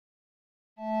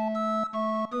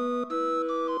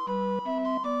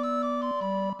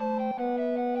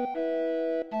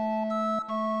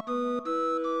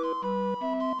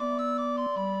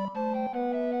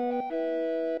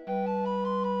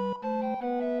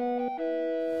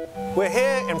We're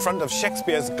here in front of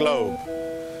Shakespeare's Globe,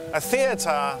 a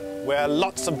theatre where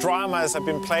lots of dramas have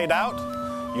been played out.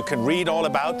 You can read all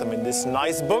about them in this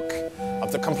nice book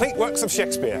of the complete works of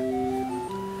Shakespeare.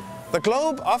 The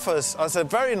Globe offers us a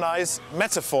very nice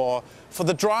metaphor for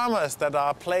the dramas that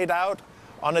are played out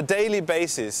on a daily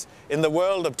basis in the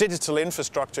world of digital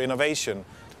infrastructure innovation.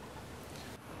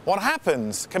 What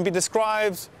happens can be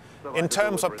described in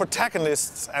terms of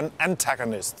protagonists and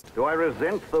antagonists. Do I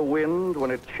resent the wind when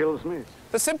it chills me?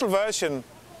 The simple version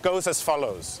goes as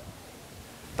follows.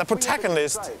 The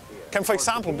protagonist can, for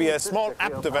example, be a small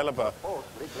app developer.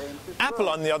 Apple,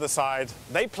 on the other side,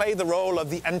 they play the role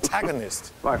of the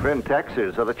antagonist. My friend,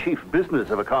 taxes are the chief business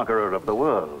of a conqueror of the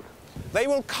world. They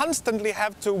will constantly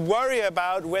have to worry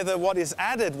about whether what is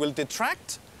added will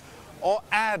detract or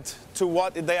add to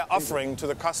what they are offering to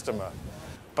the customer.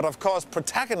 But of course,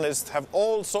 protagonists have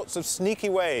all sorts of sneaky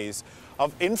ways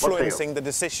of influencing the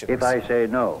decisions. If I say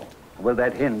no, will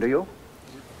that hinder you?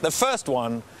 The first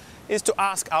one is to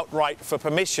ask outright for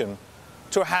permission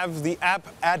to have the app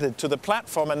added to the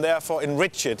platform and therefore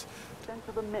enrich it.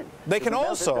 They can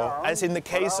also, as in the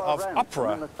case of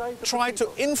opera, try to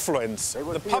influence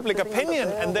the public opinion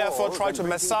and therefore try to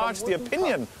massage the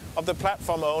opinion of the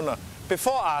platform owner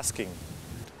before asking.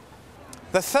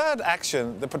 The third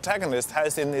action the protagonist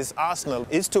has in his arsenal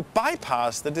is to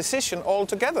bypass the decision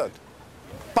altogether.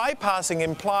 Bypassing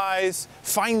implies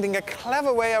finding a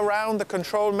clever way around the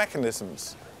control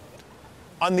mechanisms.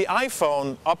 On the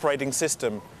iPhone operating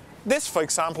system, this, for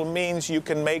example, means you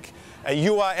can make a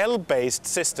URL-based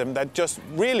system that just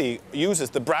really uses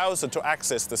the browser to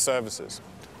access the services.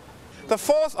 The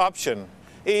fourth option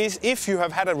is if you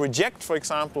have had a reject, for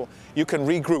example, you can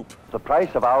regroup. The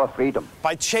price of our freedom.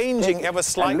 By changing ever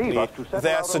slightly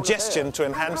their suggestion to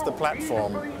enhance the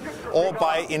platform, or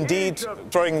by indeed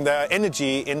throwing their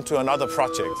energy into another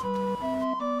project.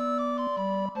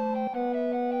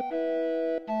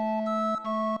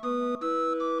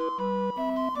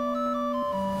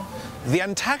 The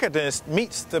antagonist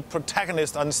meets the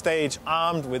protagonist on stage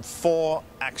armed with 4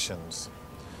 actions.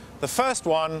 The first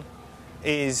one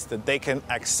is that they can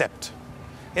accept.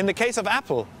 In the case of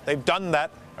Apple, they've done that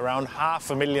around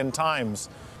 500,000 times.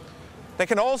 They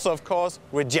can also, of course,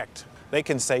 reject. They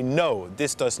can say, no,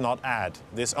 this does not add.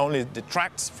 This only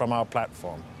detracts from our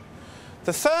platform.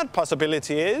 The third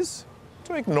possibility is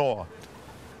to ignore.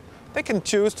 They can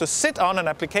choose to sit on an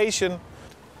application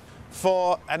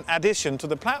for an addition to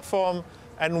the platform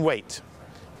and wait.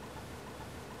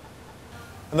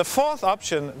 And the fourth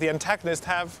option the antagonists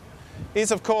have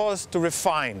is, of course, to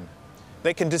refine.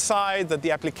 They can decide that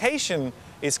the application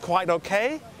is quite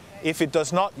okay if it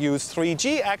does not use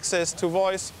 3G access to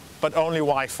voice, but only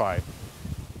Wi-Fi.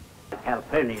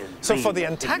 So for the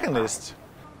antagonist,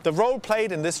 the role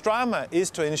played in this drama is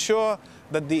to ensure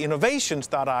that the innovations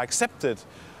that are accepted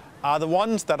are the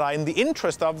ones that are in the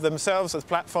interest of themselves as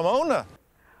platform owner.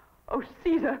 Oh,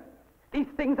 Caesar, these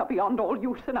things are beyond all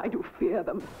use and I do fear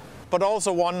them. But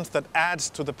also ones that add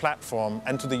to the platform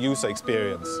and to the user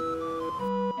experience.